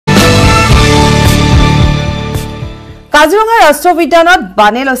কাজিৰঙা ৰাষ্ট্ৰীয় উদ্যানত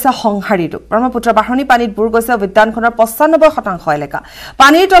বানে লৈছে সংহাৰী ৰূপ ব্ৰহ্মপুত্ৰ বাঢ়নী পানীত বুৰ গৈছে উদ্যানখনৰ 95% এলেকা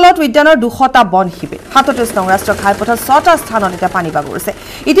পানীৰ তলত উদ্যানৰ 200টা বন শিবিৰ 37 নং ৰাষ্ট্ৰীয় ঘাইপথত 6টা স্থানত এটা পানী বাগৰিছে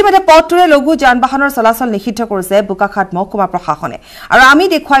ইতিমধ্যে পথটোৰে লঘু যান-বাহনৰ চলাচল নিষিদ্ধ কৰিছে বুকাখাট মহকুমা প্ৰশাসনে আৰু আমি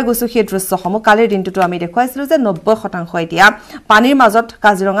দেখুৱাই গৈছো সেই দৃশ্যসমূহ কালিৰ দিনটোতো আমি দেখুৱাইছিলো যে 90% এতিয়া পানীৰ মাজত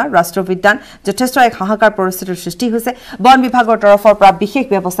কাজিৰঙা ৰাষ্ট্ৰীয় উদ্যান যথেষ্ট এক হাহাকাৰ পৰিস্থিতিৰ সৃষ্টি হৈছে বন বিভাগৰ তৰফৰ পৰা বিশেষ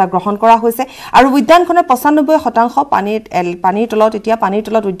ব্যৱস্থা গ্ৰহণ কৰা হৈছে আৰু উদ্যানখনৰ 95% পানীৰ তলত এতিয়া পানীৰ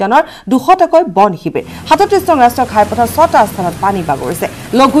তলত উদ্যানৰ 200টাকৈ বন শিবিৰ 37 নং ৰাষ্ট্ৰীয় ঘাইপথৰ 6টা স্থানত পানী বাগৰিছে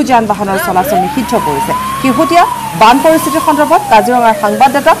লঘু যান-বাহনৰ চলাচল নিষিদ্ধ কৰিছে কিহতীয়া বান পৰিস্থিতিৰ সন্দৰ্ভত কাজিৰঙাৰ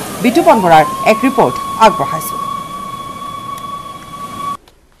সংবাদদাতা বিতুপন বৰাৰ এক ৰিপৰ্ট আগবঢ়াইছে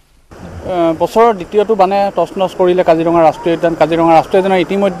বছৰৰ দ্বিতীয়টো বানে তছনছ কৰিলে কাজিৰঙা ৰাষ্ট্ৰীয় উদ্যানৰ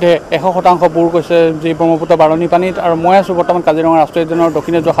ইতিমধ্যে 100% বুৰ গৈছে যি ব্ৰহ্মপুত্ৰ বাঢ়নী পানীত আৰু মই আছো বৰ্তমান কাজিৰঙা ৰাষ্ট্ৰীয় উদ্যানৰ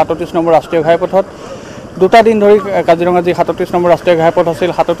দক্ষিণে যোৱা 37 নম্বৰ ৰাষ্ট্ৰীয় ঘাইপথত দুটা দিন ধৰি কাজিৰঙা যি 37 নম্বৰ ৰাষ্ট্ৰীয় ঘাইপথ আছিল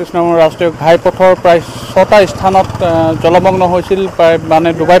 37 নম্বৰ ৰাষ্ট্ৰীয় ঘাইপথৰ প্ৰায় 6টা স্থানত জলমগ্ন হৈছিল প্ৰায় মানে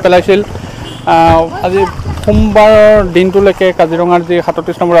ডুবাই পেলাইছিল আজি সোমবাৰৰ দিনটোলৈকে কাজিৰঙাৰ যি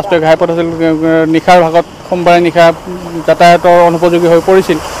 37 নম্বৰ ৰাষ্ট্ৰীয় ঘাইপথ আছিল নিশাৰ ভাগত সোমবাৰে নিশা যাতায়াতৰ অনুপযোগী হৈ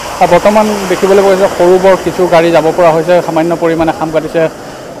পৰিছিল আৰু বৰ্তমান দেখিবলৈ পোৱা গৈছে সৰু বৰ কিছু গাড়ী যাব পৰা হৈছে সামান্য পৰিমাণে খাম কাটিছে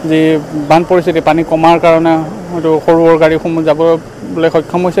যি বান পৰিস্থিতি পানী কমাৰ কাৰণে হয়তো সৰু সৰু গাড়ীসমূহ যাবলৈ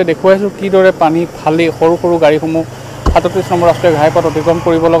সক্ষম হৈছে দেখুৱাইছোঁ কিদৰে পানী ফালি সৰু সৰু গাড়ীসমূহ 37 নম্বৰ ৰাষ্ট্ৰীয় ঘাইপথ অতিক্ৰম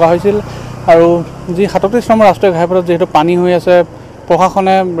কৰিব লগা হৈছিল আৰু যি 37 নম্বৰ ৰাষ্ট্ৰীয় ঘাইপথত যিহেতু পানী হৈ আছে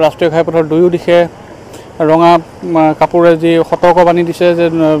প্ৰশাসনে ৰাষ্ট্ৰীয় ঘাইপথৰ দুয়ো দিশে ৰঙা কাপোৰে যি সতৰ্কবাণী দিছে যে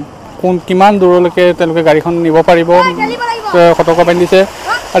কিমান দূৰলৈকে তেওঁলোকে গাড়ীখন নিব পাৰিব সতৰ্কবাণী দিছে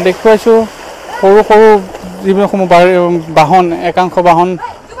আৰু দেখুৱাইছোঁ সৰু সৰু যিসমূহ বাহন একাংশ বাহন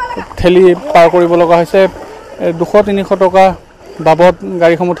ঠেলি পাৰ কৰিব লগা হৈছে 200-300 টকা বাবদ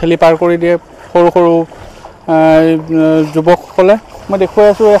গাড়ীসমূহ ঠেলি পাৰ কৰি দিয়ে সৰু সৰু যুৱকসকলে মই দেখুৱাই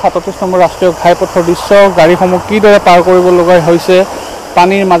আছোঁ এই 37 নম্বৰ ৰাষ্ট্ৰীয় ঘাইপথৰ দৃশ্য গাড়ীসমূহ কিদৰে পাৰ কৰিব লগা হৈছে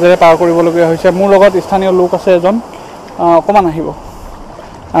পানীৰ মাজেৰে পাৰ কৰিবলগীয়া হৈছে মোৰ লগত স্থানীয় লোক আছে এজন অকণমান আহিব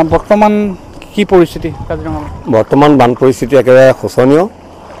বৰ্তমান কি পৰিস্থিতি কাজিৰঙাত বৰ্তমান বান পৰিস্থিতি একেবাৰে শোচনীয়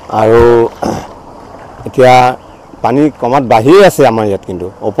আৰু এতিয়া পানী কমাত বাঢ়িয়ে আছে আমাৰ ইয়াত কিন্তু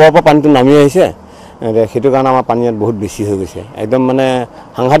ওপৰৰ পৰা পানীটো নামি আহিছে সেইটো কাৰণে আমাৰ পানী ইয়াত বহুত বেছি হৈ গৈছে একদম মানে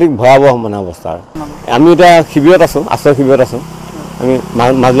সাংঘাতিক ভয়াৱহ মানে অৱস্থা আমি এতিয়া শিবিৰত আছোঁ আশ্ৰয় শিবিৰত আছোঁ আমি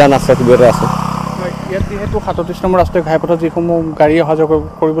মাজলান আশ্ৰয় শিবিৰতে আছোঁ ইয়াত যিহেতু 37 নম্বৰ ৰাষ্ট্ৰীয় ঘাইপথত যিসমূহ গাড়ী অহা যোৱা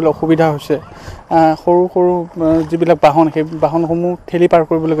কৰিবলৈ অসুবিধা হৈছে সৰু সৰু যিবিলাক বাহন সেই বাহনসমূহ ঠেলি পাৰ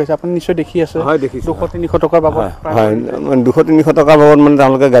কৰিবলৈ গৈছে আপুনি নিশ্চয় দেখি আছে হয় দেখিছোঁ 200-300 টকাৰ বাবদ হয় 200-300 টকাৰ বাবদ মানে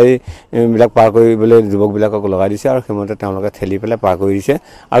তেওঁলোকে গাড়ীবিলাক পাৰ কৰিবলৈ যুৱকবিলাকক লগাই দিছে আৰু সেইমতে তেওঁলোকে ঠেলি পেলাই পাৰ কৰি দিছে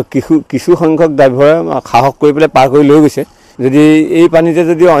আৰু কিছু সংখ্যক ড্ৰাইভাৰে সাহস কৰি পেলাই পাৰ কৰি লৈ গৈছে যদি এই পানীতে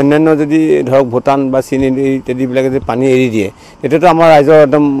যদি অন্যান্য যদি ধৰক ভূটান বা চীন ইত্যাদিবিলাকে যদি পানী এৰি দিয়ে তেতিয়াতো আমাৰ ৰাইজৰ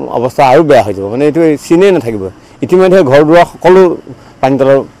একদম অৱস্থা আৰু বেয়া হৈ যাব মানে এইটো চিনেই নাথাকিব ইতিমধ্যে ঘৰ দুৱাৰ সকলো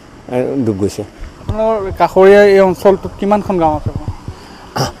পানীতলৰ ডুব গৈছে আপোনাৰ কাষৰীয়া এই অঞ্চলটোত কিমানখন গাঁও আছে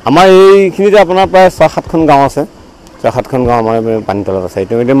আমাৰ এইখিনিতে আপোনাৰ প্ৰায় 6-7খন গাঁও আছে 6-7খন গাঁও আমাৰ পানীতলত আছে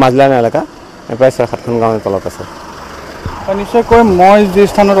ইতিমধ্যে মাজলান এলেকা প্ৰায় 6-7খন গাঁৱৰ তলত আছে নিশ্চয়কৈ মই যি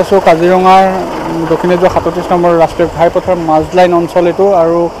স্থানত আছোঁ কাজিৰঙাৰ দক্ষিণে যোৱা 37 নম্বৰ ৰাষ্ট্ৰীয় ঘাইপথৰ মাজলাইন অঞ্চল এইটো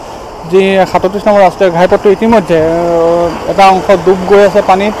আৰু যি 37 নম্বৰ ৰাষ্ট্ৰীয় ঘাইপথটো ইতিমধ্যে এটা অংশ ডুব গৈ আছে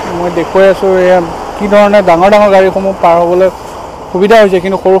পানীত মই দেখুৱাই আছোঁ এয়া কি ধৰণে ডাঙৰ ডাঙৰ গাড়ীসমূহ পাৰ হ'বলৈ সুবিধা হৈছে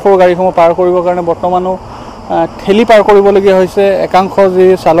কিন্তু সৰু সৰু গাড়ীসমূহ পাৰ কৰিবৰ কাৰণে বৰ্তমানো ঠেলি পাৰ কৰিবলগীয়া হৈছে একাংশ যি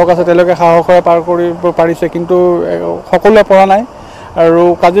চালক আছে তেওঁলোকে সাহসেৰে পাৰ কৰিব পাৰিছে কিন্তু সকলোৱে পৰা নাই আৰু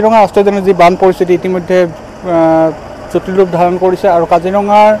কাজিৰঙা ৰাষ্ট্ৰীয় উদ্যানৰ যি বান পৰিস্থিতি ইতিমধ্যে জটিল ৰূপ ধাৰণ কৰিছে আৰু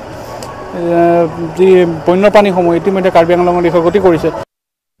কাজিৰঙাৰ যি বন্যপ্ৰাণীসমূহ ইতিমধ্যে কাৰ্বি আংলঙৰ দিশে গতি কৰিছে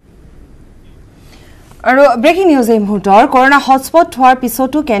আৰু ব্ৰেকিং নিউজ এই মুহূৰ্তৰ কৰোনা হটস্পট হোৱাৰ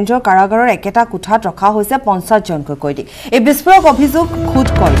পিছতো কেন্দ্ৰীয় কাৰাগাৰৰ একেটা কোঠাত ৰখা হৈছে 50 জনকৈ কয়দী এই বিস্ফোৰক অভিযোগ খুদ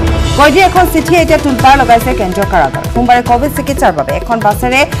কয়দী এখন চিঠি এতিয়া তুলপাৰ লগাইছে কেন্দ্ৰীয় কাৰাগাৰ সোমবাৰে কোভিড চিকিৎসাৰ বাবে এখন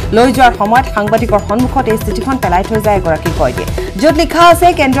বাছেৰে লৈ যোৱাৰ সময়ত সাংবাদিকৰ সন্মুখত এই চিঠিখন পেলাই থৈ যায় এগৰাকী কয়দী য'ত লিখা আছে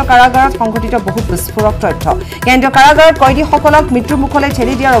কেন্দ্ৰীয় কাৰাগাৰত সংঘটিত বহু বিস্ফোৰক তথ্য কেন্দ্ৰীয় কাৰাগাৰত কয়দীসকলক মৃত্যুমুখলৈ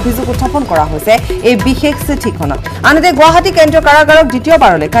ঠেলি দিয়াৰ অভিযোগ উত্থাপন কৰা হৈছে এই বিশেষ চিঠিখনত আনহাতে গুৱাহাটী কেন্দ্ৰীয় কাৰাগাৰক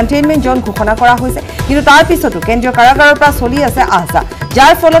দ্বিতীয়বাৰলৈ কণ্টেইনমেণ্ট জোন ঘোষণা কৰা হৈছে কিন্তু তাৰ পিছতো কেন্দ্ৰীয় কাৰাগাৰৰ পৰা চলি আছে আহজা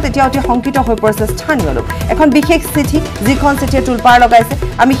যাৰ ফলত এতিয়া অতি শংকিত হৈ পৰিছে স্থানীয় লোক এখন বিশেষ চিঠি যিখন চিঠিয়ে তুলপাৰ লগাইছে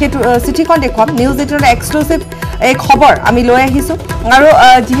আমি সেইটো চিঠিখন দেখুৱাম নিউজ 18 এক্সক্লুসিভ এই খবৰ আমি লৈ আহিছোঁ আৰু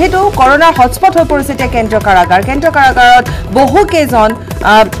যেহেতু কৰোনাৰ হটস্পট হৈ পৰিছে এতিয়া কেন্দ্ৰীয় কাৰাগাৰত বহু কেইজন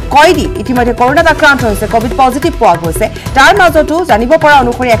কয়দী ইতিমধ্যে কৰোনাত আক্ৰান্ত হৈছে কোভিড পজিটিভ পোৱা গৈছে তাৰ মাজতো জানিব পৰা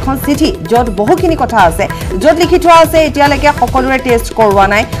অনুসৰি এখন চিঠি য'ত বহুখিনি কথা আছে য'ত লিখি থোৱা আছে এতিয়ালৈকে সকলোৰে টেষ্ট কৰোৱা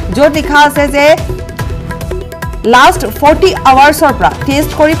নাই য'ত লিখা আছে যে লাষ্ট 40 আৱাৰ্ছৰ পৰা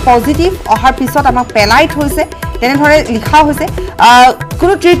টেষ্ট কৰি পজিটিভ অহাৰ পিছত আমাক পেলাই থৈছে তেনেধৰণে লিখা হৈছে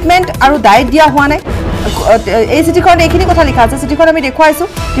কোনো ট্ৰিটমেণ্ট আৰু ডায়েট দিয়া হোৱা নাই এই চিঠিখনত এইখিনি কথা লিখা আছে চিঠিখন আমি দেখুৱাইছোঁ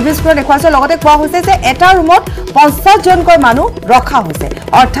টিভি স্ক্ৰীণত দেখুৱাইছোঁ লগতে কোৱা হৈছে যে এটা ৰুমত 50 জনকৈ মানুহ ৰখা হৈছে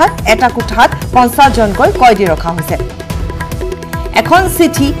অৰ্থাৎ এটা কোঠাত 50 জনকৈ কয়দী ৰখা হৈছে এখন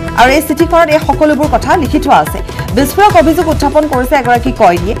চিঠি আৰু এই চিঠিখনত এই সকলোবোৰ কথা লিখি থোৱা আছে বিস্ফোৰক অভিযোগ উত্থাপন কৰিছে এগৰাকী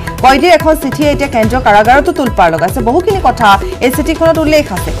কয়দীৰ এখন চিঠি এতিয়া কেন্দ্ৰীয় কাৰাগাৰতো তোলপাৰ লগাইছে বহুখিনি কথা এই চিঠিখনত উল্লেখ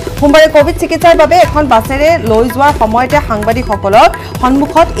আছে সোমবাৰে কোভিড চিকিৎসাৰ বাবে এখন বাছেৰে লৈ যোৱাৰ সময়তে সাংবাদিকসকলৰ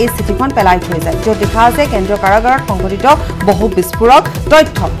সন্মুখত এই চিঠিখন পেলাই থৈ যায় য'ত লিখা আছে কেন্দ্ৰীয় কাৰাগাৰত সংঘটিত বহু বিস্ফোৰক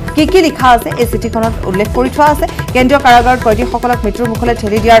তথ্য কি লিখা আছে এই চিঠিখনত উল্লেখ কৰি থোৱা আছে কেন্দ্ৰীয় কাৰাগাৰত কয়দীসকলক মৃত্যুৰ মুখলৈ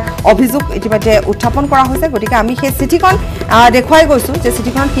ঠেলি দিয়াৰ অভিযোগ ইতিমধ্যে উত্থাপন কৰা হৈছে গতিকে আমি সেই চিঠিখন দেখুৱাই গৈছোঁ যে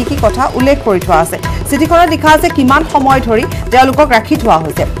চিঠিখনত কি কথা উল্লেখ কৰি থোৱা আছে চিঠিখনত লিখা আছে কিমান সময় ধৰি তেওঁলোকক ৰাখি থোৱা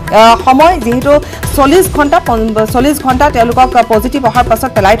হৈছে সময় যেহেতু 40 ঘণ্টা তেওঁলোকক পজিটিভ অহাৰ পাছত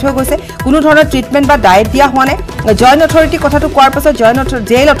পেলাই থৈ গৈছে কোনো ধৰণৰ ট্ৰিটমেণ্ট বা ডায়েট দিয়া হোৱা নাই জইণ্ট অথৰিটি কথাটো কোৱাৰ পাছত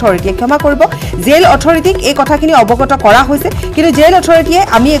জেইল অথৰিটিয়ে ক্ষমা কৰিব জেইল অথৰিটিক এই কথাখিনি অৱগত কৰা হৈছে কিন্তু জেইল অথৰিটিয়ে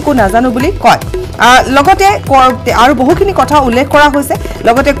আমি একো নাজানো বুলি কয় লগতে আৰু বহুখিনি কথা উল্লেখ কৰা হৈছে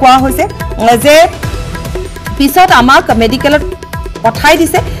লগতে কোৱা হৈছে যে পিছত আমাক মেডিকেলত পঠাই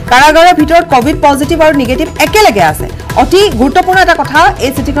দিছে কাৰাগাৰৰ ভিতৰত কোভিড পজিটিভ আৰু নিগেটিভ একেলগে আছে অতি গুৰুত্বপূৰ্ণ এটা কথা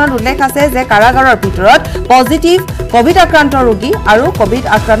এই চিঠিখনত উল্লেখ আছে যে কাৰাগাৰৰ ভিতৰত পজিটিভ কোভিড আক্ৰান্ত ৰোগী আৰু কোভিড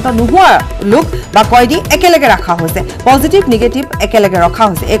আক্ৰান্ত নোহোৱা লোক বা কয়দী একেলগে ৰখা হৈছে পজিটিভ নিগেটিভ একেলগে ৰখা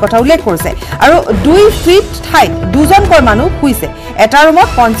হৈছে এই কথা উল্লেখ কৰিছে আৰু 2 ফিট ঠাইত দুজনকৈ মানুহ শুইছে এটা ৰুমত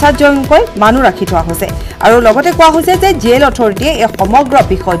 50 জনকৈ মানুহ ৰাখি থোৱা হৈছে আৰু লগতে কোৱা হৈছে যে জেইল অথৰিটিয়ে এই সমগ্ৰ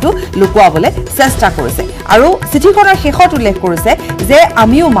বিষয়টো লুকুৱাবলৈ চেষ্টা কৰিছে আৰু চিঠিখনৰ শেষত উল্লেখ কৰিছে যে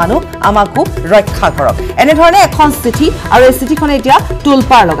আমিও মানুহ আমাকো ৰক্ষা কৰক এনেধৰণে এখন চিঠি আৰু এই চিঠিখনে এতিয়া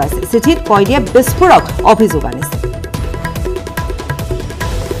তোলপাৰ লগাইছে চিঠিত কয়দীয়ে বিস্ফোৰক অভিযোগ আনিছে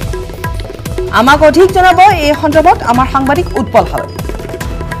আমাক অধিক জনাব এই সন্দৰ্ভত আমাৰ সাংবাদিক উৎপল হালই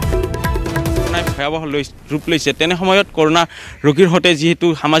ভয়াবহ ৰূপ লৈছে তেনে সময়ত কৰোনা ৰোগীৰ সৈতে যিহেতু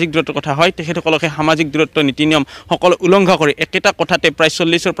সামাজিক দূৰত্বৰ কথা হয় তেখেতসকলকে সামাজিক দূৰত্ব নীতি নিয়ম সকলো উলংঘা কৰি একেটা কথাতে প্ৰায়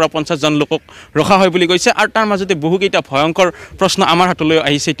 40 পৰা 50 জন লোকক ৰখা হয় বুলি কৈছে আৰু তাৰ মাজতে বহুকেইটা ভয়ংকৰ প্ৰশ্ন আমাৰ হাতলৈ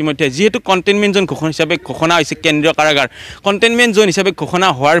আহিছে ইতিমধ্যে যিহেতু কণ্টেইনমেণ্ট জোন হিচাপে ঘোষণা হৈছে কেন্দ্ৰীয় কাৰাগাৰ কণ্টেইনমেণ্ট জোন হিচাপে ঘোষণা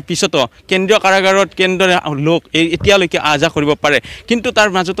হোৱাৰ পিছতো কেন্দ্ৰীয় কাৰাগাৰত কেন্দ্ৰৰ লোক এতিয়ালৈকে আহা কৰিব পাৰে কিন্তু তাৰ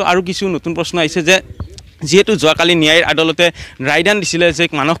মাজতো আৰু কিছু নতুন প্ৰশ্ন আহিছে যে যেহেতু যোৱাকালি ন্যায়ৰ আদালতে ৰায়দান দিছিলে যে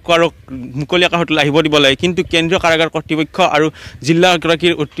মানস কুঁৱাৰক মুকলি আকাশলৈ আহিব দিব লাগে কিন্তু কেন্দ্ৰীয় কাৰাগাৰ কৰ্তৃপক্ষ আৰু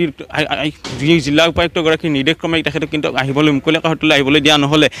জিলাগৰাকীৰ জিলা উপায়ুক্তগৰাকীৰ নিৰ্দেশক্ৰমে তেখেতক কিন্তু আহিবলৈ মুকলি আকাশলৈ আহিবলৈ দিয়া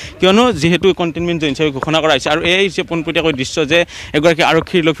নহ'লে কিয়নো যিহেতু কণ্টেইনমেণ্ট জোন হিচাপে ঘোষণা কৰা হৈছে আৰু এই যে পোনপটীয়াকৈ দৃশ্য যে এগৰাকী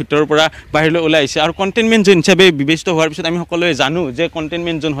আৰক্ষীৰ লোক ভিতৰৰ পৰা বাহিৰলৈ ওলাই আহিছে আৰু কণ্টেইনমেণ্ট জোন হিচাপে বিবেচিত হোৱাৰ পিছত আমি সকলোৱে জানো যে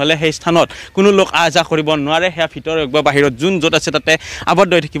কণ্টেইনমেণ্ট জোন হ'লে সেই স্থানত কোনো লোক আহা কৰিব নোৱাৰে সেয়া ভিতৰত বা বাহিৰত যোন য'ত আছে তাতে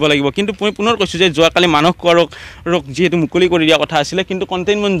আবদ্ধ হৈ থাকিব লাগিব কিন্তু মই পুনৰ কৈছোঁ যে যোৱাকালি মানস কুঁৱাৰক যেহেতু মুকলি কৰি দিয়া কথা আছিলে কিন্তু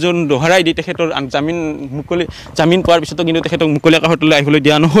কণ্টেইনমেণ্ট জোন দোহাৰাই দি তেখেতৰ জামিন পোৱাৰ পিছতো কিন্তু তেখেতক মুকলি আকাশলৈ আহিবলৈ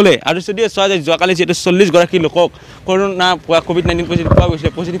দিয়া নহ'লে আৰু যদি চোৱা যায় যোৱাকালি যিহেতু 40 গৰাকী লোকক কৰোনা কোভিড-19 পজিটিভ পোৱা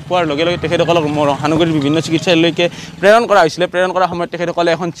গৈছিলে পজিটিভ পোৱাৰ লগে লগে তেখেতসকলক মহানগৰীৰ বিভিন্ন চিকিৎসালয়লৈকে প্ৰেৰণ কৰা হৈছিলে প্ৰেৰণ কৰাৰ সময়ত তেখেতসকলে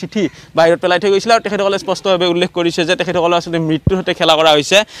এখন চিঠি বাহিৰত পেলাই থৈ গৈছিলে আৰু তেখেতসকলে স্পষ্টভাৱে উল্লেখ কৰিছে যে তেখেতসকলৰ আচলতে মৃত্যুৰ সৈতে খেলা কৰা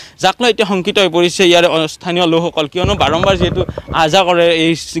হৈছে যাক লৈ এতিয়া শংকিত হৈ পৰিছে ইয়াৰ স্থানীয় লোকসকল কিয়নো বাৰম্বাৰ যিহেতু আহা কৰে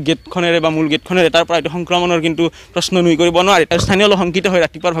এই গেটখনেৰে বা মূল গেটখনেৰে তাৰ পৰা এইটো সংক্ৰমণৰ কিন্তু প্ৰশ্ন নুই কৰিব নোৱাৰে আৰু স্থানীয় লোক শংকিত হৈ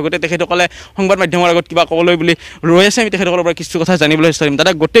ৰাতিপুৱাৰ ভাগতে তেখেতসকলে সংবাদ মাধ্যমৰ আগত কিবা ক'বলৈ বুলি ৰৈ আছে আমি তেখেতসকলৰ পৰা কিছু কথা জানিবলৈ চেষ্টা কৰিম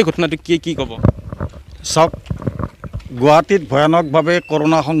দাদা গোটেই ঘটনাটো কি ক'ব চাওক গুৱাহাটীত ভয়ানকভাৱে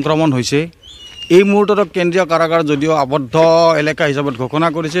কৰোনা সংক্ৰমণ হৈছে এই মুহূৰ্তত কেন্দ্ৰীয় কাৰাগাৰ যদিও আবদ্ধ এলেকা হিচাপত ঘোষণা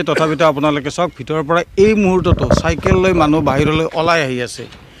কৰিছে তথাপিতো আপোনালোকে চাওক ভিতৰৰ পৰা এই মুহূৰ্ততো চাইকেল লৈ মানুহ বাহিৰলৈ ওলাই আহি আছে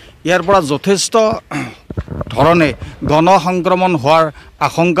ইয়াৰ পৰা যথেষ্ট ধৰণে গণ সংক্ৰমণ হোৱাৰ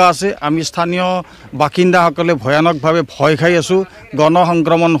আশংকা আছে আমি স্থানীয় বাসিন্দাসকলে ভয়ানকভাৱে ভয় খাই আছোঁ গণ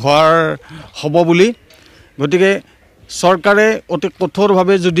সংক্ৰমণ হ'ব বুলি গতিকে চৰকাৰে অতি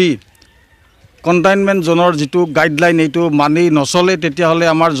কঠোৰভাৱে যদি কণ্টেইনমেণ্ট জোনৰ যিটো গাইডলাইন এইটো মানি নচলে তেতিয়াহ'লে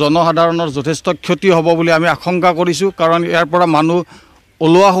আমাৰ জনসাধাৰণৰ যথেষ্ট ক্ষতি হ'ব বুলি আমি আশংকা কৰিছোঁ কাৰণ ইয়াৰ পৰা মানুহ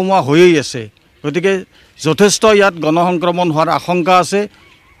ওলোৱা সোমোৱা হৈয়েই আছে গতিকে যথেষ্ট ইয়াত গণ সংক্ৰমণ হোৱাৰ আশংকা আছে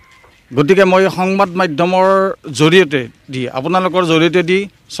গতিকে মই সংবাদ মাধ্যমৰ জৰিয়তে আপোনালোকৰ জৰিয়তে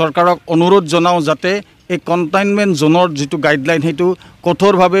চৰকাৰক অনুৰোধ জনাওঁ যাতে এই কণ্টেইনমেণ্ট জোনৰ যিটো গাইডলাইন সেইটো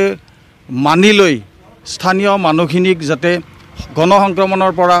কঠোৰভাৱে মানি লৈ স্থানীয় মানুহখিনিক যাতে গণ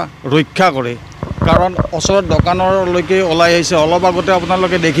সংক্ৰমণৰ পৰা ৰক্ষা কৰে কাৰণ ওচৰত দোকানলৈকে ওলাই আহিছে অলপ আগতে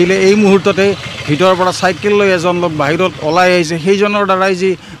আপোনালোকে দেখিলে এই মুহূৰ্ততে ভিতৰৰ পৰা চাইকেল লৈ এজন লোক বাহিৰত ওলাই আহিছে সেইজনৰ দ্বাৰাই যি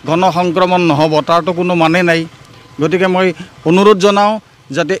গণ সংক্ৰমণ নহ'ব তাৰতো কোনো মানে নাই গতিকে মই অনুৰোধ জনাওঁ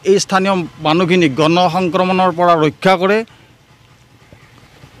যাতে এই স্থানীয় মানুহখিনিক গণ সংক্ৰমণৰ পৰা ৰক্ষা কৰে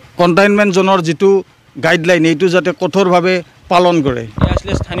কণ্টেইনমেণ্ট জোনৰ যিটো গাইডলাইন এইটো যাতে কঠোৰভাৱে পালন কৰে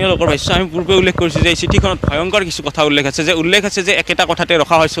আসলে স্থানীয় লোকৰ ভাষ্য আমি পূৰ্বে উল্লেখ কৰিছোঁ যে এই চিঠিখনত ভয়ংকৰ কিছু কথা উল্লেখ আছে যে একেটা কথাতে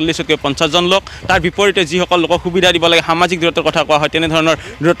ৰখা হয় 40কৈ 50জন লোক তাৰ বিপৰীতে যিসকল লোকক সুবিধা দিব লাগে সামাজিক দূৰত্বৰ কথা কোৱা হয় তেনেধৰণৰ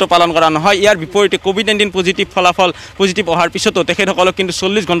দূৰত্ব পালন কৰা নহয় ইয়াৰ বিপৰীতে কোভিড-19 পজিটিভ অহাৰ পিছতো তেখেতসকলক কিন্তু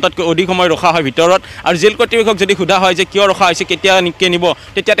 40 ঘণ্টাতকৈ অধিক সময় ৰখা হয় ভিতৰত আৰু জেল কৰ্তৃপক্ষক যদি সোধা হয় যে কিয় ৰখা হৈছে কেতিয়া নিব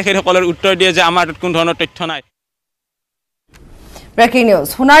তেতিয়া তেখেতসকলৰ উত্তৰ দিয়ে যে আমাৰ কোনো ধৰণৰ তথ্য নাই ব্ৰেকিং নিউজ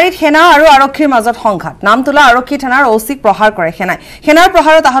সোণাৰীত সেনা আৰু আৰক্ষীৰ মাজত সংঘাত নামতোলা আৰক্ষী থানাৰ ওচিক প্ৰহাৰ কৰে সেনাই সেনাৰ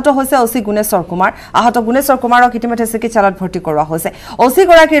প্ৰহাৰত আহত হৈছে ওচি গুণেশ্বৰ কুমাৰ আহত গুণেশ্বৰ কুমাৰক ইতিমধ্যে চিকিৎসালয়ত ভৰ্তি কৰোৱা হৈছে ওচি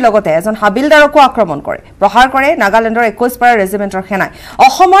গৰাকীৰ লগতে এজন হাবিলদাৰকো আক্ৰমণ কৰে প্ৰহাৰ কৰে নাগালেণ্ডৰ 21 পাৰা ৰেজিমেণ্টৰ সেনাই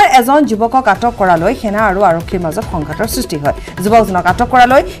অসমৰ এজন যুৱকক আটক কৰালৈ সেনা আৰু আৰক্ষীৰ মাজত সংঘাতৰ সৃষ্টি হয় যুৱকজনক আটক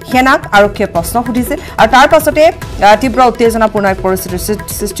কৰালৈ সেনাক আৰক্ষীয়ে প্ৰশ্ন সুধিছিল আৰু তাৰ পাছতে তীব্ৰ উত্তেজনাপূৰ্ণ পৰিস্থিতিৰ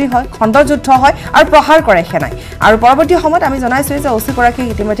সৃষ্টি হয় খণ্ডযুদ্ধ হয় আৰু প্ৰহাৰ কৰে সেনাই আৰু পৰৱৰ্তী সময়ত আমি জনাইছো যে ওচি গৰাকীক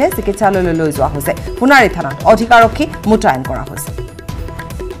ইতিমধ্যে চিকিৎসালয়লৈ লৈ যোৱা হৈছে সোণাৰী থানাত অধিক আৰক্ষী মুতায়ন কৰা হৈছে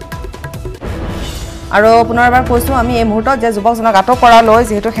আৰু পুনৰবাৰ কৈছো আমি এই মুহূৰ্তত যে যুৱকজনক আটক কৰালৈ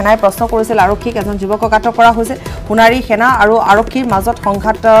যেহেতু সেনাই প্ৰশ্ন কৰিছিল আৰক্ষীক এজন যুৱকক আটক কৰা হৈছে সোণাৰী সেনা আৰু আৰক্ষীৰ মাজত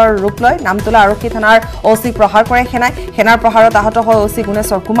সংঘাতৰ ৰূপ লৈ নামতোলা আৰক্ষী থানাৰ ওচি প্ৰহাৰ কৰে সেনাৰ প্ৰহাৰত আহত হয় ওচি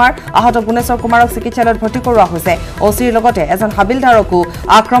গুণেশ্বৰ কুমাৰ আহত গুণেশ্বৰ কুমাৰক চিকিৎসালয়ত ভৰ্তি কৰোৱা হৈছে ওচিৰ লগতে এজন হাবিলদাৰকো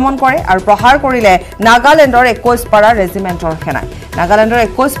আক্ৰমণ কৰে আৰু প্ৰহাৰ কৰিলে নাগালেণ্ডৰ 21 পাৰা ৰেজিমেণ্টৰ সেনাই নাগালেণ্ডৰ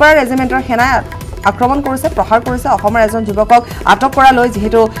 21 পাৰা ৰেজিমেণ্টৰ সেনাই আক্ৰমণ কৰিছে প্ৰহাৰ কৰিছে অসমৰ এজন যুৱকক আটক কৰালৈ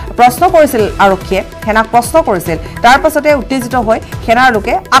যেহেতু প্ৰশ্ন কৰিছিল আৰক্ষীয়ে সেনাক প্ৰশ্ন কৰিছিল তাৰ পাছতে উত্তেজিত হৈ সেনাৰ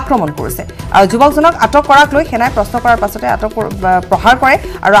লোকে আক্ৰমণ কৰিছে আৰু যুৱকজনক আটক কৰাক লৈ সেনাই প্ৰশ্ন কৰাৰ পাছতে প্ৰহাৰ কৰে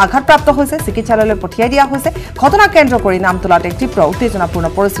আৰু আঘাতপ্ৰাপ্ত হৈছে চিকিৎসালয়লৈ পঠিয়াই দিয়া হৈছে ঘটনা কেন্দ্ৰ কৰি নামতোলাত এক তীব্ৰ উত্তেজনাপূৰ্ণ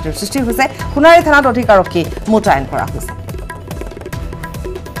পৰিস্থিতিৰ সৃষ্টি হৈছে সোণাৰী থানাত অধিক আৰক্ষী মুতায়ন কৰা হৈছে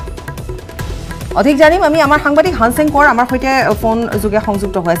অধিক জানিম আমি আমাৰ সাংবাদিক হানসেং কোঁৱৰ আমাৰ সৈতে ফোন যোগে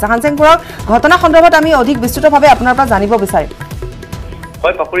সংযুক্ত হৈ আছে হানসেং কোঁৱৰ ঘটনা সন্দৰ্ভত আমি অধিক বিস্তৃতভাৱে আপোনাৰ পৰা জানিব বিচাৰিম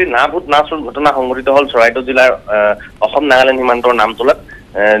হয় পাপুৰি নাভূত নাচুৰ ঘটনা সংঘটিত হল চৰাইদেউ জিলাৰ অসম নাগালেণ্ড সীমান্তৰ নামতোলাত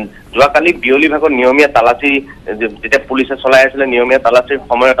যোৱাকালি বিয়লি ভাগত নিয়মীয়া তালাচী যেতিয়া পুলিচে চলাই আছিলে নিয়মীয়া তালাচীৰ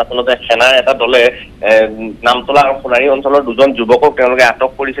সময়ত আচলতে সেনাৰ এটা দলে নামতোলা আৰু সোণাৰী অঞ্চলৰ দুজন যুৱকক তেওঁলোকে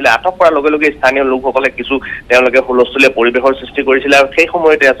আটক কৰিছিলে আটক কৰাৰ লগে লগে স্থানীয় লোকসকলে কিছু তেওঁলোকে হুলস্থুলীয়া পৰিৱেশৰ সৃষ্টি কৰিছিলে আৰু সেই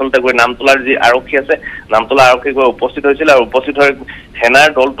সময়তে আচলতে গৈ নামতোলাৰ যি আৰক্ষী আছে নামতোলা আৰক্ষী গৈ উপস্থিত হৈছিল আৰু উপস্থিত হৈ সেনাৰ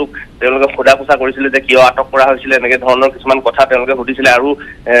দলটোক তেওঁলোকে সোধা পোছা কৰিছিলে যে কিয় আটক কৰা হৈছিলে এনেকে ধৰণৰ কিছুমান কথা তেওঁলোকে সুধিছিলে আৰু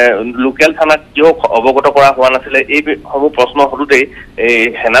লোকেল থানাক কিয় অৱগত কৰা হোৱা নাছিলে এই সমূহ প্ৰশ্ন সোধোতেই এই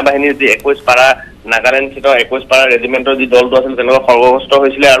সেনা বাহিনীৰ যি 21 পাৰা নাগালেণ্ড 21 পাৰা ৰেজিমেণ্টৰ যি দলটো আছিল তেওঁলোকে সৰ্বগ্ৰস্ত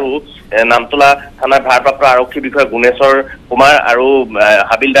হৈছিলে আৰু নামতোলা থানাৰ ভাৰপ্ৰাপ্ত আৰক্ষী বিষয়া গুণেশ্বৰ কুমাৰ আৰু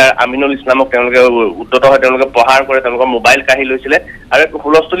হাবিলদাৰ আমিনুল ইছলামক তেওঁলোকে উদ্যত হৈ তেওঁলোকে প্ৰহাৰ কৰে তেওঁলোকৰ মোবাইল কাঢ়ি লৈছিলে আৰু এক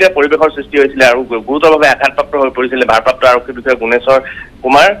হুলস্থুলীয়া পৰিৱেশৰ সৃষ্টি হৈছিলে আৰু গুৰুতৰভাৱে আঘাতপ্ৰাপ্ত হৈ পৰিছিলে ভাৰপ্ৰাপ্ত আৰক্ষী বিষয়া গুণেশ্বৰ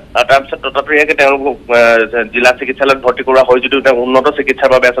কুমাৰ তাৰপিছত ততাতৈয়াকৈ তেওঁলোকক জিলা চিকিৎসালয়ত ভৰ্তি কৰোৱা হয় যদিও তেওঁ উন্নত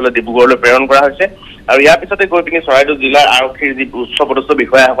চিকিৎসাৰ বাবে আচলতে ডিব্ৰুগড়লৈ প্ৰেৰণ কৰা হৈছে আৰু ইয়াৰ পিছতে গৈ পিনি চৰাইদেউ জিলাৰ আৰক্ষীৰ যি উচ্চপদস্থ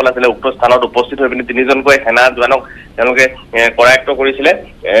বিষয়াসকল আছিলে উক্ত স্থানত উপস্থিত হৈ পিনি তিনিজনকৈ সেনা জোৱানক তেওঁলোকে কৰায়ত্ব কৰিছিলে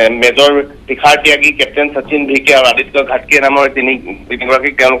মেজৰ তিখাৰ ত্যাগী কেপ্টেইন সচিন ভিকে আৰু আদিত্য ঘাটকিয়ে নামৰ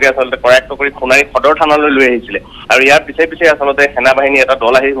তিনিগৰাকীক তেওঁলোকে আচলতে কৰায়ত্ব কৰি সোণাৰী সদৰ থানালৈ লৈ আহিছিলে আৰু ইয়াৰ পিছে আচলতে সেনা বাহিনী এটা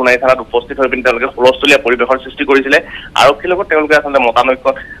দল আহি সোণাৰী থানাত উপস্থিত হৈ পিনি তেওঁলোকে হুলস্থুলীয়া পৰিৱেশৰ সৃষ্টি কৰিছিলে আৰক্ষীৰ লগত তেওঁলোকে আচলতে মতানৈক্য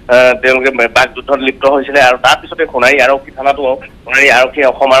তেওঁলোকে বাক যুদ্ধত লিপ্ত হৈছিলে আৰু তাৰপিছতে সোণাৰী আৰক্ষী থানাতো সোণাৰী আৰক্ষী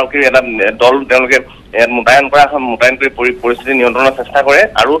অসম আৰক্ষীৰ এটা দল তেওঁলোকে মুতায়ন কৰি পৰিস্থিতি নিয়ন্ত্ৰণৰ চেষ্টা কৰে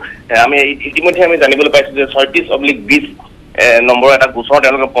আৰু আমি ইতিমধ্যে আমি জানিবলৈ পাইছো যে 36/20 নম্বৰ এটা গোচৰ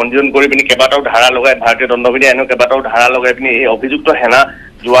তেওঁলোকে পঞ্জীয়ন কৰি পিনি কেইবাটাও ধাৰা লগাই ভাৰতীয় দণ্ডবিধি আইনৰ কেইবাটাও ধাৰা লগাই পিনি এই অভিযুক্ত সেনা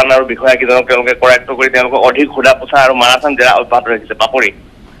জোৱান আৰু বিষয়াকেইজনক তেওঁলোকে কৰায়ত্ব কৰি তেওঁলোকক অধিক সোধা পোছা আৰু মাৰাথান জেৰা অব্যাহত ৰাখিছে পাপৰি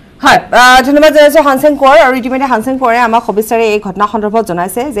হয় ধন্যবাদ জনাইছো হানসেং কোঁৱৰ আৰু ইতিমধ্যে হানসেং কোঁৱৰে আমাক সবিস্তাৰে এই ঘটনা সন্দৰ্ভত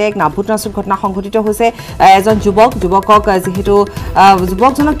জনাইছে যে এক নাভূত নাচুৰ ঘটনা সংঘটিত হৈছে এজন যুৱকক যিহেতু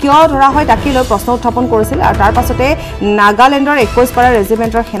যুৱকজনক কিয় ধৰা হয় তাকে লৈ প্ৰশ্ন উত্থাপন কৰিছিল আৰু তাৰ পাছতে নাগালেণ্ডৰ 21 পাৰা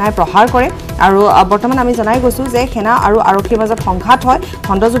ৰেজিমেণ্টৰ সেনাই প্ৰহাৰ কৰে আৰু বৰ্তমান আমি জনাই গৈছো যে সেনা আৰু আৰক্ষীৰ মাজত সংঘাত হয়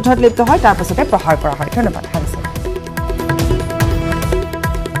খণ্ডযুদ্ধত লিপ্ত হয় তাৰ পাছতে প্ৰহাৰ কৰা হয় ধন্যবাদ হানসেং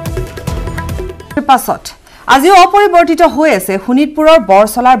পাছত আজিও অপৰিৱৰ্তিত হৈ আছে শোণিতপুৰৰ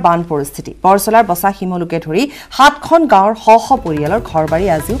বৰচলাৰ বান পৰিস্থিতি বৰচলাৰ বসা হিমলুকে ধৰি 7খন গাঁৱৰ শ পৰিয়ালৰ ঘৰবাৰী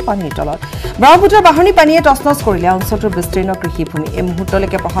আজিও পানীৰ তলত ব্ৰহ্মপুত্ৰৰ বাঢ়নী পানীয়ে তছনছ কৰিলে অঞ্চলটোৰ বিস্তীৰ্ণ কৃষিভূমি এই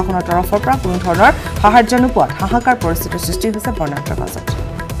মুহূৰ্তলৈকে প্ৰশাসনৰ তৰফৰ পৰা কোনো ধৰণৰ সাহায্য নোপোৱাত হাহাকাৰ পৰিস্থিতিৰ সৃষ্টি হৈছে বৰ্ণাঢ্য মাজত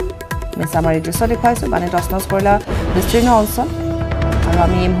মেছামাৰীৰ দৃশ্য দেখুৱাইছো বানে তছনছ কৰিলে বিস্তীৰ্ণ অঞ্চল আৰু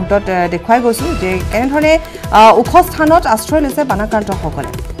আমি এই মুহূৰ্তত দেখুৱাই গৈছো যে কেনেধৰণে ওখ স্থানত আশ্ৰয় লৈছে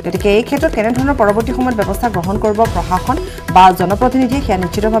বানাক্ৰান্তসকলে গতিকে এই ক্ষেত্ৰত কেনেধৰণৰ পৰৱৰ্তী সময়ত ব্যৱস্থা গ্ৰহণ কৰিব প্ৰশাসন বা জনপ্ৰতিনিধিয়ে সেয়া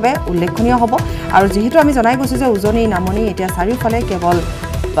নিশ্চিতভাৱে উল্লেখনীয় হ'ব আৰু যিহেতু আমি জনাই গৈছোঁ যে উজনি নামনি এতিয়া চাৰিওফালে কেৱল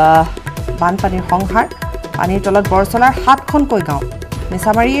বানপানীৰ সংহাৰ পানীৰ তলত বৰচলাৰ 7খনকৈ গাঁও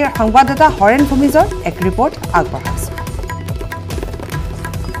মিছামাৰীৰ সংবাদদাতা হৰেণ ভূমিজৰ এক ৰিপৰ্ট আগবঢ়াইছে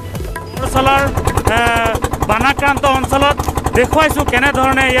বৰচলাৰ বানাক্ৰান্ত অঞ্চলত দেখুৱাইছোঁ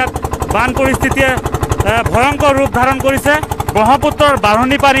কেনেধৰণে ইয়াত বান পৰিস্থিতিয়ে ভয়ংকৰ ৰূপ ধাৰণ কৰিছে ব্ৰহ্মপুত্ৰৰ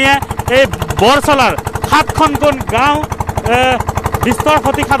বাঢ়নি পানীয়ে এই বৰচলাৰ 7খনকৈ গাঁও বিস্তৰ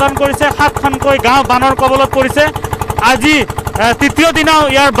ক্ষতি সাধন কৰিছে 7খনকৈ গাঁও বানৰ কবলত পৰিছে আজি তৃতীয় দিনাও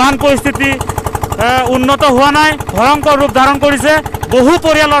ইয়াৰ বান পৰিস্থিতি উন্নত হোৱা নাই ভয়ংকৰ ৰূপ ধাৰণ কৰিছে বহু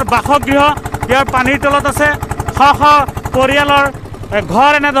পৰিয়ালৰ বাসগৃহ ইয়াৰ পানীৰ তলত আছে শ শ পৰিয়ালৰ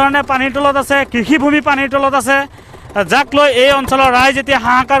ঘৰ এনেধৰণে পানীৰ তলত আছে কৃষিভূমি পানীৰ তলত আছে যাক লৈ এই অঞ্চলৰ ৰাইজ এতিয়া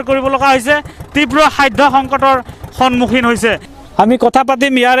হাহাকাৰ কৰিব লগা হৈছে তীব্ৰ খাদ্য সংকটৰ সন্মুখীন হৈছে আমি কথা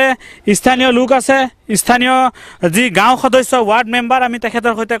পাতিম ইয়াৰে স্থানীয় লোক আছে স্থানীয় যি গাঁও সদস্য ৱাৰ্ড মেম্বাৰ আমি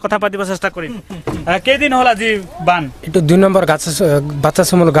তেখেতৰ সৈতে কথা পাতিব চেষ্টা কৰিম কেইদিন হ'ল আজি বান এইটো 2 নম্বৰ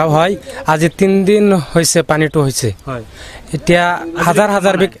বাচ্চাচমল গাঁও হয় আজি 3 দিন হৈছে পানীটো হৈছে এতিয়া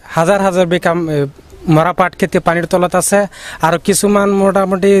হাজাৰ বিঘা মৰাপাট খেতি পানীৰ তলত আছে আৰু কিছুমান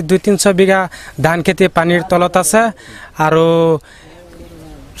মোটামুটি 2-300 বিঘা ধান খেতি পানীৰ তলত আছে আৰু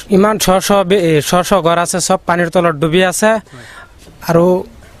ইমান ছশ ঘৰ আছে সব পানীৰ তলত ডুবি আছে আৰু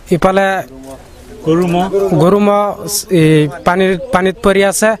ইফালে গৰুম পানীত পৰি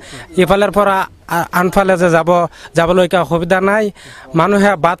আছে ইফালৰ পৰা আনফালে যে যাবলৈকে অসুবিধা নাই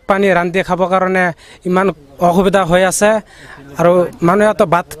মানুহে ভাত পানী ৰান্ধি খাবৰ কাৰণে ইমান অসুবিধা হৈ আছে আৰু মানুহে তো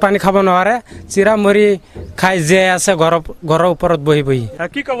ভাত পানী খাব নোৱাৰে চিৰা মৰি খাই জীয়াই আছে ঘৰৰ ওপৰত বহি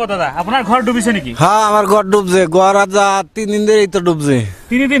কি ক'ব দাদা আপোনাৰ ঘৰ ডুবিছে নেকি হ্যাঁ আমার ঘর ডুবছে ঘর আজ 3 দিন ধরে তো ডুবছে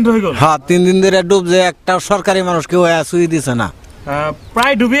 3 দিন হয়ে গেল হ্যাঁ 3 দিন ধরে ডুবছে একটা সরকারি মানুষ কেউ আসুই দিছে না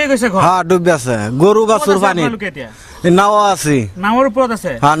প্রায় ডুবিয়ে গেছে ঘর হ্যাঁ ডুবে আছে গরু বাছুর পানি নাও আছে নাওর উপর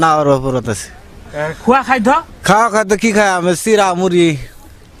আছে হ্যাঁ নাওর উপর আছে খোৱা খাদ্য কি খাই আমি চিৰা মুড়ি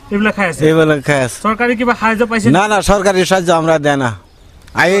এইবিলাক খাই আছে সৰকাৰি কিবা সাহায্য পাইছে না সৰকাৰি সাহায্য আমৰা দেয় না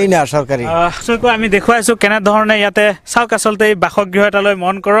আইই না সৰকাৰি আমি দেখুৱাইছো কেনে ধৰণে ইয়াতে চাওক আসলতে এই বাসগৃহ এটালৈ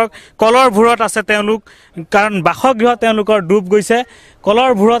মন কৰক কলৰ ভুৰত আছে তেওঁলোক কাৰণ বাসগৃহ তেওঁলোকৰ ডুব গৈছে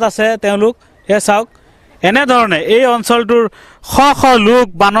কলৰ ভুৰত আছে তেওঁলোক এ চাওক এনেধৰণে এই অঞ্চলটোৰ শ শ লোক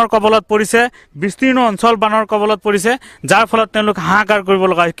বানৰ কবলত পৰিছে বিস্তীৰ্ণ অঞ্চল বানৰ কবলত পৰিছে যাৰ ফলত তেওঁলোক হাহাকাৰ কৰিব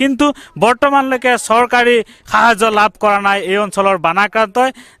লগা হয় কিন্তু বৰ্তমানলৈকে চৰকাৰী সাহায্য লাভ কৰা নাই এই অঞ্চলৰ বানাক্ৰান্তই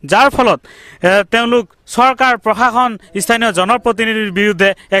যাৰ ফলত তেওঁলোক চৰকাৰ প্ৰশাসন স্থানীয় জনপ্ৰতিনিধিৰ বিৰুদ্ধে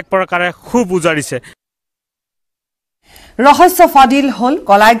এক প্ৰকাৰে খুব উজাৰিছে ৰহস্য ফাদিল হল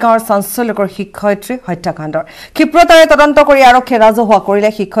কলাই গাঁৱৰ চাঞ্চল্যকৰ শিক্ষয়িত্ৰী হত্যাকাণ্ডৰ ক্ষিপ্ৰতাৰে তদন্ত কৰি আৰক্ষীয়ে ৰাজহুৱা কৰিলে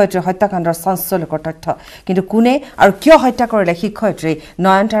শিক্ষয়িত্ৰী হত্যাকাণ্ডৰ চাঞ্চল্যকৰ তথ্য কিন্তু কোনে আৰু কিয় হত্যা কৰিলে শিক্ষয়িত্ৰী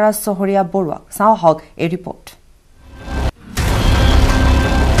নয়নতাৰা চহৰীয়া বৰুৱাক চাওঁ হওক এই ৰিপৰ্ট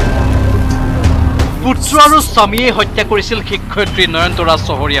পুত্ৰ আৰু স্বামীয়ে হত্যা কৰিছিল শিক্ষয়িত্ৰী নয়নতাৰা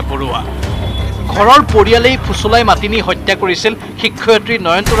চহৰীয়া বৰুৱা ঘৰৰ পৰিয়ালেই ফুচলাই মাতি নি হত্যা কৰিছিল শিক্ষয়িত্ৰী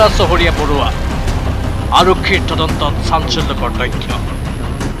নয়নতাৰা চহৰীয়া বৰুৱা আৰক্ষীৰ তদন্তত চাঞ্চল্যকৰ তথ্য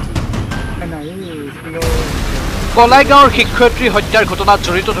কলাইগাঁৱৰ শিক্ষয়িত্ৰী হত্যাৰ ঘটনাত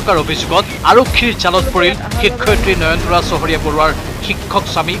জড়িত থকাৰ অভিযোগত আৰক্ষীৰ জালত পৰিল শিক্ষয়িত্ৰী নয়নতাৰা চহৰীয়া বৰুৱাৰ শিক্ষক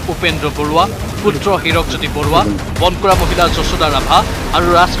স্বামী উপেন্দ্ৰ বৰুৱা পুত্ৰ হীৰকজ্যোতি বৰুৱা বনকুৰা মহিলা যশোদা ৰাভা আৰু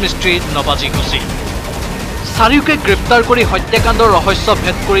ৰাজমিস্ত্ৰী নবাজী ঘোষী চাৰিওকে গ্ৰেপ্তাৰ কৰি হত্যাকাণ্ডৰ ৰহস্য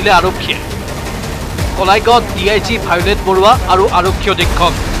ভেদ কৰিলে আৰক্ষীয়ে কলাইগাঁৱত ডিআইজি ভায়োলেট বৰুৱা আৰু আৰক্ষী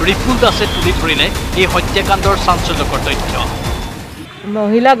অধীক্ষক ৰিপুল দাসে তুলি ধৰিলে এই হত্যাকাণ্ডৰ চাঞ্চল্যকৰ তথ্য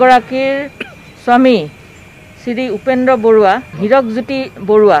মহিলাগৰাকীৰ স্বামী শ্ৰী উপেন্দ্ৰ বৰুৱা হীৰকজ্যোতি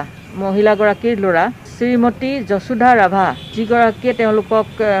বৰুৱা মহিলাগৰাকীৰ ল'ৰা শ্ৰীমতী যশোদা ৰাভা যিগৰাকীয়ে তেওঁলোকক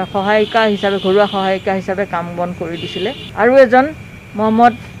সহায়িকা হিচাপে ঘৰুৱা সহায়িকা হিচাপে কাম বন কৰি দিছিলে আৰু এজন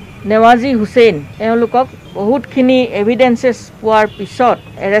মহম্মদ নেৱাজি হুছেইন তেওঁলোকক বহুতখিনি এভিডেন্সেছ পোৱাৰ পিছত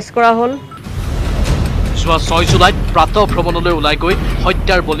এৰেষ্ট কৰা হ'ল যোৱা 6 জুলাইত প্ৰাতঃ ভ্ৰমণলৈ ওলাই গৈ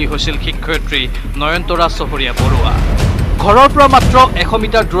হত্যাৰ বলি হৈছিল শিক্ষয়িত্ৰী নয়নতাৰা চহৰীয়া বৰুৱা ঘৰৰ পৰা মাত্ৰ 100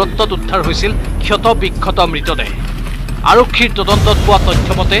 মিটাৰ দূৰত্বত উদ্ধাৰ হৈছিল ক্ষত বিক্ষত মৃতদেহ আৰক্ষীৰ তদন্তত পোৱা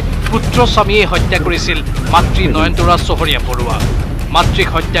তথ্যমতে পুত্ৰ স্বামীয়ে হত্যা কৰিছিল মাতৃ নয়নতাৰা চহৰীয়া বৰুৱা মাতৃক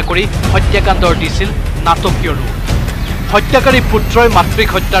হত্যা কৰি হত্যাকাণ্ডৰ দিছিল নাটকীয় ৰূপ হত্যাকাৰী পুত্ৰই মাতৃক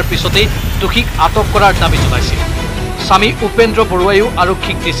হত্যাৰ পিছতেই দোষীক আটক কৰাৰ দাবী জনাইছিল স্বামী উপেন্দ্ৰ বৰুৱায়ো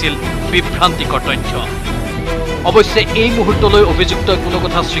আৰক্ষীক দিছিল বিভ্ৰান্তিকৰ তথ্য অৱশ্যে এই মুহূৰ্তলৈ অভিযুক্তই কোনো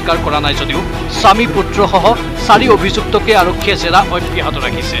কথা স্বীকাৰ কৰা নাই যদিও স্বামী পুত্ৰসহ 4 অভিযুক্তকে আৰক্ষীয়ে জেৰা অব্যাহত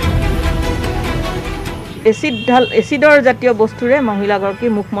ৰাখিছে এচিডৰ জাতীয় বস্তুৰে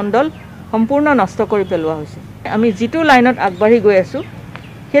মহিলাগৰাকীৰ মুখমণ্ডল সম্পূৰ্ণ নষ্ট কৰি পেলোৱা হৈছে আমি যিটো লাইনত আগবাঢ়ি গৈ আছো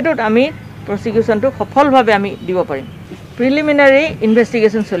সেইটোত আমি প্ৰসিকিউশ্যনটো সফলভাৱে আমি দিব পাৰিম প্ৰিলিমিনাৰী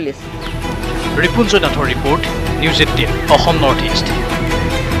ইনভেষ্টিগেশ্যন চলি আছে ৰিপুঞ্জ নাথৰ report news 18 Assam north east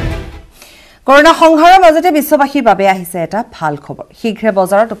corona সংহাৰৰ মাজতে বিশ্ববাসীৰ বাবে আহিছে এটা ভাল খবৰ শীঘ্ৰে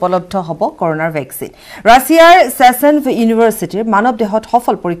বজাৰত উপলব্ধ হ'ব কৰোনাৰ ভেকচিন ৰাছিয়াৰ চেচেন ইউনিভাৰ্চিটিৰ মানৱ দেহত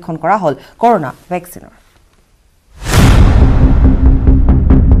সফল পৰীক্ষণ কৰা হ'ল কৰোনা ভেকচিনৰ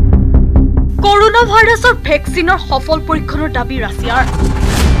কৰোনা ভাইৰাছৰ ভেকচিনৰ সফল পৰীক্ষণৰ দাবী ৰাছিয়াৰ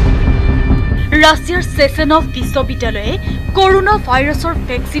চেচেনভ বিশ্ববিদ্যালয়ে কৰোনা ভাইৰাছৰ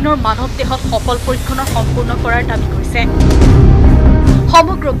ভেকচিনৰ মানৱ দেহত সফল পৰীক্ষণৰ সম্পূৰ্ণ কৰাৰ দাবী কৰিছে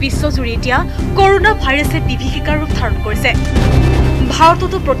সমগ্ৰ বিশ্বজুৰি এতিয়া কৰোনা ভাইৰাছে বিভীষিকাৰ ৰূপ ধাৰণ কৰিছে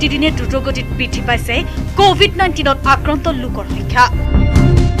ভাৰততো প্ৰতিদিনে দ্ৰুতগতিত বৃদ্ধি পাইছে কোভিড-19ত আক্ৰান্ত লোকৰ সংখ্যা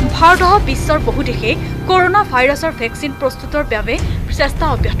ভাৰতসহ বিশ্বৰ বহু দেশে কৰোনা ভাইৰাছৰ ভেকচিন প্ৰস্তুতৰ বাবে চেষ্টা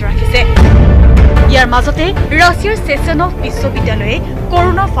অব্যাহত ৰাখিছে ইয়াৰ মাজতে ৰাছিয়াৰ চেচেনভ বিশ্ববিদ্যালয়ে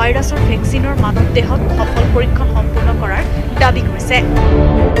কৰোনা ভাইৰাছৰ ভেকচিনৰ মানৱ দেহত সফল পৰীক্ষণ সম্পূৰ্ণ কৰাৰ দাবী কৰিছে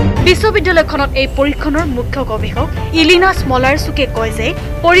বিশ্ববিদ্যালয়খনত এই পৰীক্ষণৰ মুখ্য গৱেষক ইলিনা স্মলাৰচুকে কয় যে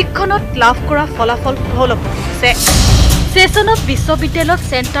পৰীক্ষণত লাভ কৰা ফলাফল ফলপ্ৰসূ হৈছে চেচেনভ বিশ্ববিদ্যালয়ত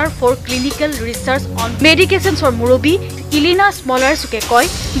centre for clinical research on মেডিকেশ্যনছৰ মুৰব্বী ইলিনা স্মলাৰচুকে কয়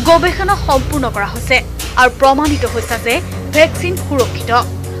গৱেষণা সম্পূৰ্ণ কৰা হৈছে আৰু প্ৰমাণিত হৈছে যে ভেকচিন সুৰক্ষিত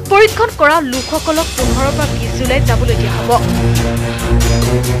পৰীক্ষণ কৰা লোকসকলক 15 পৰা 20 জুলাইত যাবলৈ দিয়া হ'ব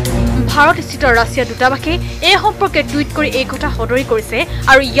ভাৰতস্থিত ৰাছিয়া দূতাবাসে এই সম্পৰ্কে টুইট কৰি এই কথা সদৰি কৰিছে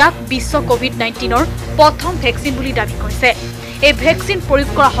আৰু ইয়াক বিশ্ব কোভিড-19ৰ প্ৰথম ভেকচিন বুলি দাবী কৰিছে এই ভেকচিন প্ৰয়োগ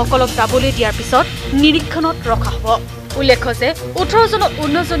কৰা সকলক যাবলৈ দিয়াৰ পিছত নিৰীক্ষণত ৰখা হ'ব উল্লেখ্য যে 18 জনত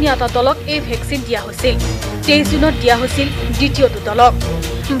 19 জনীয়া এটা দলক এই ভেকচিন দিয়া হৈছিল 23 জুনত দিয়া হৈছিল দ্বিতীয়টো দলক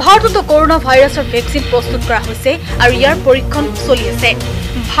ভাৰততো কৰোনা ভাইৰাছৰ ভেকচিন প্ৰস্তুত কৰা হৈছে আৰু ইয়াৰ পৰীক্ষণ চলি আছে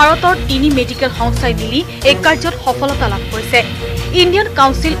ভাৰতৰ 3 মেডিকেল সংস্থাই মিলি এই কাৰ্যত সফলতা লাভ কৰিছে Indian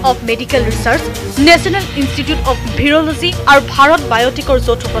council of medical research national institute of ভিৰলজি আৰু ভাৰত বায়'টেকৰ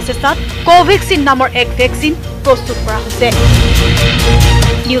যৌথ প্ৰচেষ্টাত কোভেক্সিন নামৰ এক ভেকচিন প্ৰস্তুত কৰা হৈছে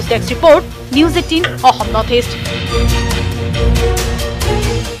news desk report news 18 Assam north east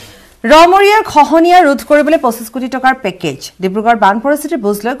ৰমৰীয়াৰ খহনীয়া ৰোধ কৰিবলৈ 25 কোটি টকাৰ পেকেজ ডিব্ৰুগড় বান পৰিস্থিতিৰ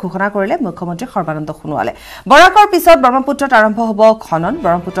বুজ লৈ ঘোষণা কৰিলে মুখ্যমন্ত্ৰী সৰ্বানন্দ সোণোৱালে বৰাকৰ পিছত ব্ৰহ্মপুত্ৰত আৰম্ভ হ'ব খনন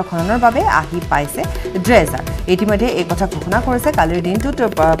ব্ৰহ্মপুত্ৰ খননৰ বাবে আহি পাইছে ড্ৰেজাৰ ইতিমধ্যে এই কথা ঘোষণা কৰিছে কালিৰ দিনটোত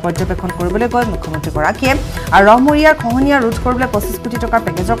পৰ্যবেক্ষণ কৰিবলৈ গৈ মুখ্যমন্ত্ৰীগৰাকীয়ে আৰু ৰমৰীয়াৰ খহনীয়া ৰোধ কৰিবলৈ 25 কোটি টকাৰ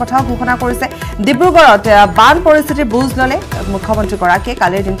পেকেজৰ কথাও ঘোষণা কৰিছে ডিব্ৰুগড়ত বান পৰিস্থিতিৰ বুজ ল'লে মুখ্যমন্ত্ৰীগৰাকীয়ে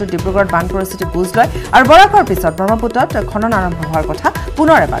কালিৰ দিনটোত ডিব্ৰুগড়ত বান পৰিস্থিতিৰ বুজ লয় আৰু বৰাকৰ পিছত ব্ৰহ্মপুত্ৰত খনন আৰম্ভ হোৱাৰ কথা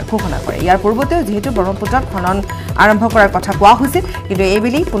পুনৰ এবাৰ ঘোষণা কৰে ইয়াৰ পূৰ্বতে যেহেতু ব্ৰহ্মপুত্ৰত খনন আৰম্ভ কৰাৰ কথা কোৱা হৈছিল কিন্তু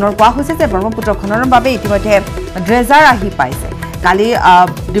এইবেলি পুনৰ কোৱা হৈছে যে ব্ৰহ্মপুত্ৰ খননৰ বাবে ইতিমধ্যে ড্ৰেজাৰ আহি পাইছে কালি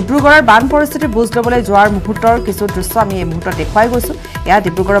ডিব্ৰুগড়ৰ বান পৰিস্থিতিৰ বুজ ল'বলৈ যোৱাৰ মুহূৰ্তৰ কিছু দৃশ্য আমি এই মুহূৰ্তত দেখুৱাই গৈছোঁ এয়া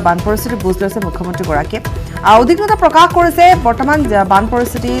ডিব্ৰুগড়ৰ বান পৰিস্থিতিৰ বুজ লৈছে মুখ্যমন্ত্ৰীগৰাকীয়ে উদ্বিগ্নতা প্ৰকাশ কৰিছে বৰ্তমান বান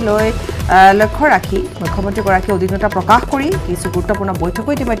পৰিস্থিতি লৈ লক্ষ্য ৰাখি মুখ্যমন্ত্ৰীগৰাকীয়ে উদ্বিগ্নতা প্ৰকাশ কৰি কিছু গুৰুত্বপূৰ্ণ বৈঠকো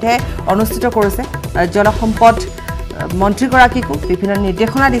ইতিমধ্যে অনুষ্ঠিত কৰিছে জলসম্পদ মন্ত্ৰীগৰাকীকো বিভিন্ন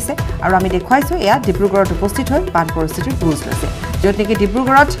নিৰ্দেশনা দিছে আৰু আমি দেখুৱাইছোঁ এয়া ডিব্ৰুগড়ত উপস্থিত হৈ বান পৰিস্থিতিৰ বুজ লৈছে য'ত নেকি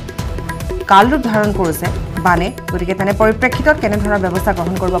ডিব্ৰুগড়ত কাল ৰূপ ধাৰণ কৰিছে বানে গতিকে তেনে পৰিপ্ৰেক্ষিতত কেনেধৰণৰ ব্যৱস্থা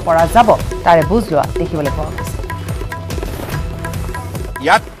গ্ৰহণ কৰিব পৰা যাব তাৰে বুজ লোৱা দেখিবলৈ পোৱা গৈছে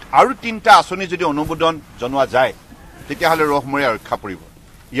ইয়াত আৰু 3টা আঁচনি যদি অনুমোদন জনোৱা যায় তেতিয়াহ'লে ৰহমৰীয়া ৰক্ষা পৰিব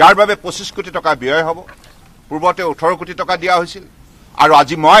ইয়াৰ বাবে 25 কোটি টকা ব্যয় হ'ব পূৰ্বতে 18 কোটি টকা দিয়া হৈছিল আৰু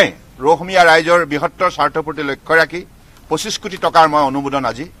আজি মই ৰহমীয়া ৰাইজৰ বৃহত্তৰ স্বাৰ্থৰ প্ৰতি লক্ষ্য ৰাখি 25 কোটি টকাৰ মই অনুমোদন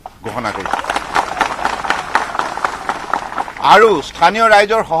আজি ঘোষণা কৰিছোঁ আৰু স্থানীয়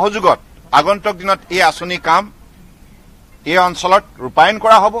ৰাইজৰ সহযোগত আগন্তুক দিনত এই আঁচনি কাম এই অঞ্চলত ৰূপায়ণ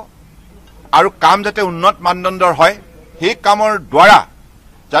কৰা হ'ব আৰু কাম যাতে উন্নত মানদণ্ডৰ হয় সেই কামৰ দ্বাৰা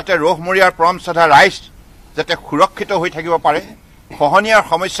যাতে ৰহমৰীয়াৰ পৰমশ্ৰদ্ধা ৰাইজ যাতে সুৰক্ষিত হৈ থাকিব পাৰে খহনীয়াৰ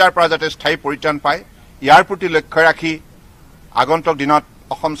সমস্যাৰ পৰা যাতে স্থায়ী পৰিত্ৰাণ পায় ইয়াৰ প্ৰতি লক্ষ্য ৰাখি আগন্তুক দিনত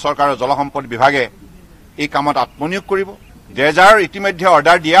অসম চৰকাৰৰ জলসম্পদ বিভাগে এই কামত আত্মনিয়োগ কৰিব ড্ৰেজাৰ ইতিমধ্যে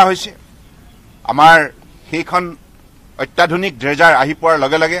অৰ্ডাৰ দিয়া হৈছে আমাৰ সেইখন অত্যাধুনিক ড্ৰেজাৰ আহি পোৱাৰ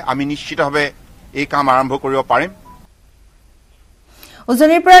লগে লগে আমি নিশ্চিতভাৱে এই কাম আৰম্ভ কৰিব পাৰিম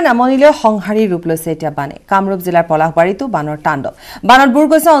উজনিৰ পৰা নামনিলৈ সংহাৰী ৰূপ লৈছে এতিয়া বানে কামৰূপ জিলাৰ পলাশবাৰীতো বানৰ তাণ্ডৱ বানত বুৰ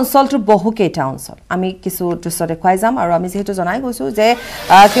গৈছে অঞ্চলটোৰ বহুকেইটা অঞ্চল আমি কিছু দৃশ্য দেখুৱাই যাম আৰু আমি যেহেতু জনাই গৈছোঁ যে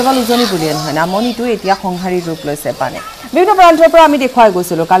কেৱল উজনি বুলিয়ে নহয় নামনিতো এতিয়া সংহাৰী ৰূপ লৈছে বানে বিভিন্ন প্ৰান্তৰ পৰা আমি দেখুৱাই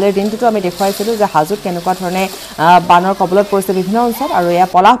গৈছিলোঁ কালিৰ দিনটোতো আমি দেখুৱাইছিলোঁ যে হাজোত কেনেকুৱা ধৰণে বানৰ কবলত পৰিছে বিভিন্ন অঞ্চল আৰু এয়া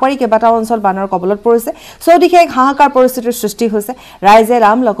পলাশবাৰী কেইবাটাও অঞ্চল বানৰ কবলত পৰিছে চৌদিশে এক হাহাকাৰ পৰিস্থিতিৰ সৃষ্টি হৈছে ৰাইজে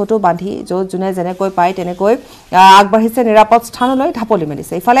ৰাম লগতো বান্ধি য'ত যোনে যেনেকৈ পায় তেনেকৈ আগবাঢ়িছে নিৰাপদ স্থানলৈ ঢাপলি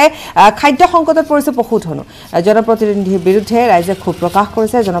মেলিছে ইফালে খাদ্য সংকটত পৰিছে পশুধনো জনপ্ৰতিনিধিৰ বিৰুদ্ধে ৰাইজে ক্ষোভ প্ৰকাশ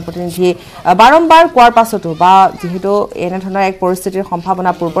কৰিছে জনপ্ৰতিনিধিয়ে বাৰম্বাৰ কোৱাৰ পাছতো বা যেহেতু এনেধৰণৰ এক পৰিস্থিতিৰ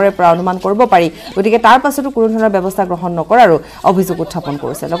সম্ভাৱনা পূৰ্বৰে পৰা অনুমান কৰিব পাৰি গতিকে তাৰ পাছতো কোনো ধৰণৰ ব্যৱস্থা গ্ৰহণ নকৰাৰো অভিযোগ উত্থাপন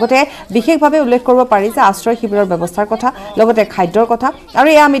কৰিছে লগতে বিশেষভাৱে উল্লেখ কৰিব পাৰি যে আশ্ৰয় শিবিৰৰ ব্যৱস্থাৰ কথা লগতে খাদ্যৰ কথা আৰু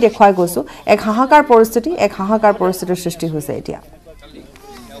এয়া আমি দেখুৱাই গৈছো এক হাহাকাৰ পৰিস্থিতিৰ সৃষ্টি হৈছে এতিয়া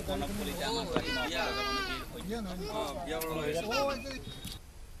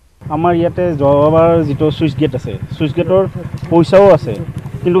আমাৰ ইয়াতে যোৱাবাৰ যিটো সুইচ গেট আছে সুইচ গেটৰ পইচাও আছে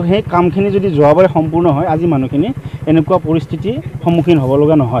কিন্তু সেই কামখিনি যদি যোৱাবাৰে সম্পূৰ্ণ হয় আজি মানুহখিনি এনেকুৱা পৰিস্থিতি সন্মুখীন হ'ব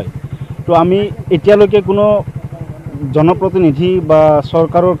লগা নহয় তো আমি এতিয়ালৈকে কোনো জনপ্ৰতিনিধি বা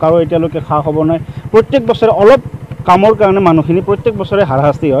চৰকাৰৰ কাৰো এতিয়ালৈকে খা খবৰ নাই প্ৰত্যেক বছৰে অলপ কামৰ কাৰণে মানুহখিনি প্ৰত্যেক বছৰে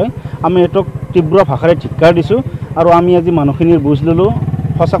হাৰাশাস্তি হয় আমি এটোক তীব্ৰ ভাষাৰে ধিক্কাৰ দিছোঁ আৰু আমি আজি মানুহখিনিৰ বুজ ল'লোঁ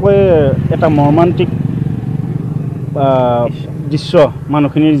সঁচাকৈ এটা মৰ্মান্তিক দৃশ্য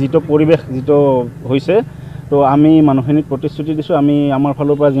মানুহখিনিৰ যিটো পৰিৱেশ যিটো হৈছে তো আমি মানুহখিনিক প্ৰতিশ্ৰুতি দিছোঁ আমি আমাৰ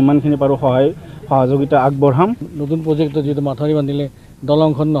ফালৰ পৰা যিমানখিনি পাৰোঁ সহযোগিতা আগবঢ়াম নতুন প্ৰজেক্টত যিটো মাথাউৰি বান্ধিলে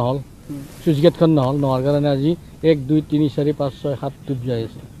দলংখন নহ'ল চুইচ গেটখন নোহোৱাৰ কাৰণে আজি 1 2 3 4 5 6 7 ডুব যাই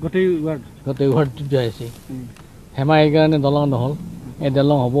আছে গোটেই ৱাৰ্ড ডুব যাই আছে হেমা এই কাৰণে দলং নহ'ল এই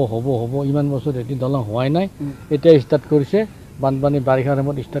দলং হ'ব ইমান বছৰ এটি দলং হোৱাই নাই এতিয়া ষ্টাৰ্ট কৰিছে বানপানী বাৰিষাৰ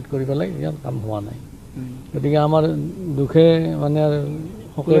সময়ত ষ্টাৰ্ট কৰি পেলাই ইয়াৰ কাম হোৱা নাই গতিকে আমাৰ দুখে মানে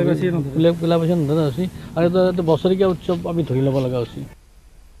সকলোৱে পেলাবচি নধৰা হৈছে আৰু এটা বছৰীয়া উৎসৱ আমি ধৰি ল'ব লগা হৈছে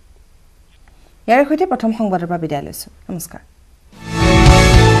ইয়াৰ সৈতে প্ৰথম সংবাদৰ পৰা বিদায় লৈছোঁ নমস্কাৰ